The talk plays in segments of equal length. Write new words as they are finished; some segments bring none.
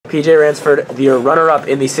PJ Ransford, the runner-up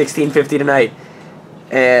in the 1650 tonight.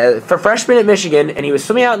 For freshman at Michigan, and he was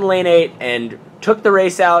swimming out in lane 8 and took the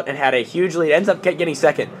race out and had a huge lead. Ends up getting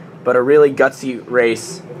second, but a really gutsy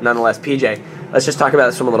race nonetheless. PJ, let's just talk about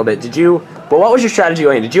this swim a little bit. What was your strategy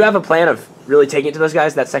going in? Did you have a plan of really taking it to those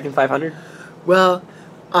guys, that second 500? Well,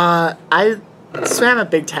 I swam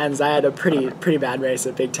at Big Tens. I had a pretty bad race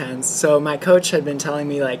at Big Tens. So my coach had been telling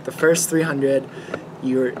me, like, the first 300,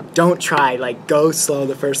 don't try, like, go slow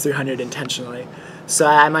the first 300 intentionally. So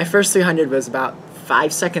my first 300 was about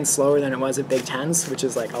 5 seconds slower than it was at Big Tens, which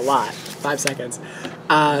is like a lot, 5 seconds.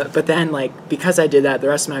 But then, like, because I did that, the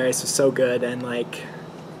rest of my race was so good, and like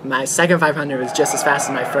my second 500 was just as fast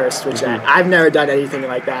as my first, which I've never done anything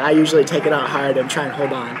like that. I usually take it out hard and try and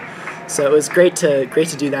hold on. So it was great to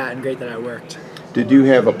do that, and great that I worked. Did you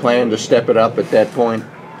have a plan to step it up at that point?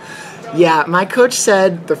 Yeah, my coach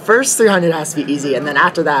said the first 300 has to be easy, and then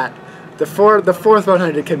after that, the fourth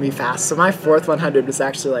 100 can be fast. So my fourth 100 was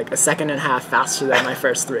actually like a second and a half faster than my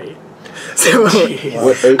first 3. So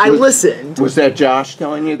I listened. Was that Josh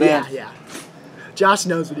telling you that? Yeah. Josh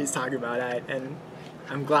knows what he's talking about, and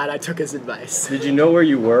I'm glad I took his advice. Did you know where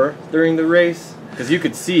you were during the race? Because you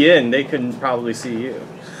could see in, they couldn't probably see you.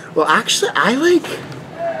 Well, actually, I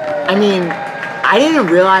didn't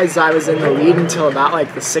realize I was in the lead until about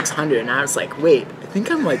like the 600, and I was like, wait, I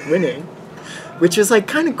think I'm like winning. Which was like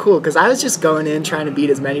kind of cool, because I was just going in trying to beat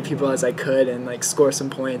as many people as I could and like score some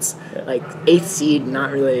points. Yeah. Like 8th seed,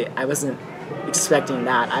 I wasn't expecting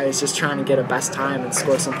that. I was just trying to get a best time and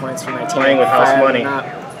score some points for my team. Playing with house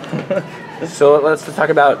money. So let's talk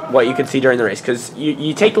about what you could see during the race, because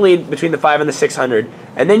you take the lead between the 5 and the 600,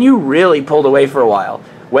 and then you really pulled away for a while.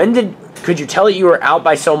 Could you tell that you were out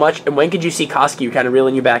by so much, and when could you see Koski kind of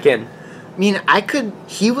reeling you back in? I mean,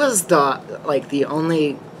 he was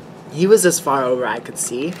he was as far over I could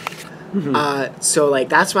see. So like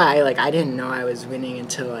that's why I didn't know I was winning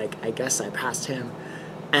until like I guess I passed him.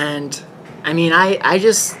 And I mean I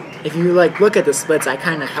just, if you like look at the splits, I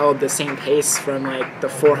kind of held the same pace from like the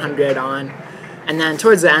 400 on, and then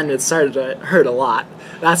towards the end it started to hurt a lot.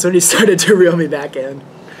 That's when he started to reel me back in.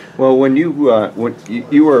 Well, when you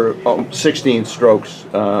were 16 strokes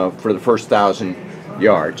for the first 1,000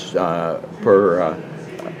 yards per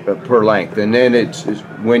length, and then it's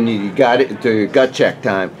when you got it to gut check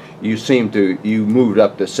time, you moved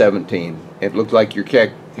up to 17. It looked like your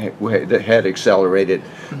kick had accelerated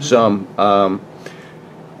some.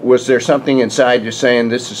 Was there something inside you saying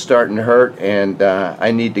this is starting to hurt and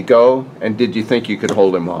I need to go? And did you think you could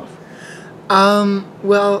hold him off?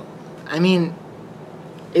 Well, I mean,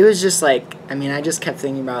 it was just like, I just kept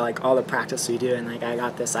thinking about like all the practice we do, and like I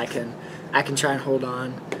got this. I can try and hold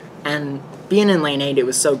on. And being in lane 8, it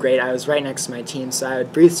was so great. I was right next to my team, so I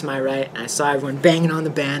would breathe to my right, and I saw everyone banging on the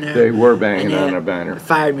banner. They were banging on a banner. It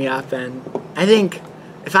fired me up, and I think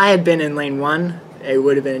if I had been in lane 1, it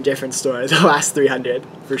would have been a different story the last 300,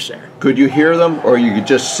 for sure. Could you hear them, or you could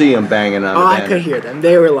just see them banging on the banner? Oh, I could hear them.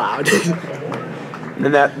 They were loud.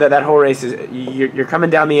 And that whole race, you're coming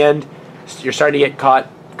down the end, you're starting to get caught.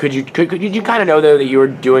 Could you kind of know, though, that you were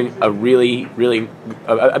doing a really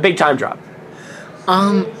a big time drop?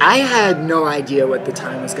 I had no idea what the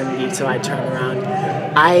time was going to be till I turned around.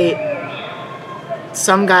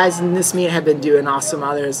 Some guys in this meet have been doing awesome,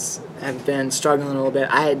 others have been struggling a little bit.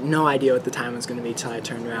 I had no idea what the time was going to be till I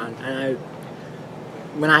turned around, and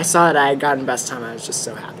when I saw that I had gotten best time, I was just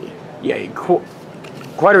so happy. Yeah,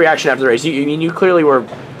 quite a reaction after the race. You clearly were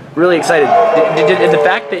really excited. Did the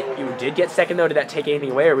fact that you did get second, though, did that take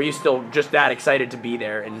anything away, or were you still just that excited to be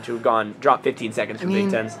there and to have dropped 15 seconds from Big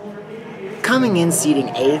Tens? Coming in seating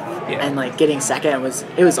 8th and like getting second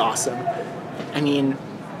was awesome.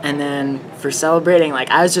 And then for celebrating, like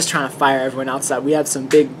I was just trying to fire everyone else up. We had some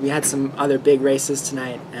other big races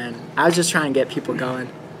tonight, and I was just trying to get people going,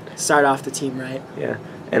 start off the team right. Yeah,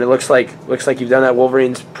 and it looks like you've done that.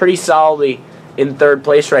 Wolverines pretty solidly in 3rd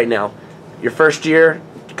place right now. Your first year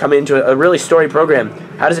coming into a really storied program.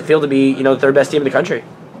 How does it feel to be the 3rd best team in the country?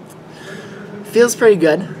 Feels pretty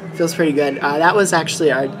good. That was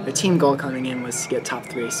actually our team goal coming in, was to get top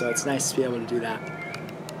 3, so it's nice to be able to do that.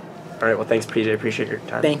 All right, well, thanks, PJ. Appreciate your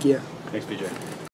time. Thank you. Thanks, PJ.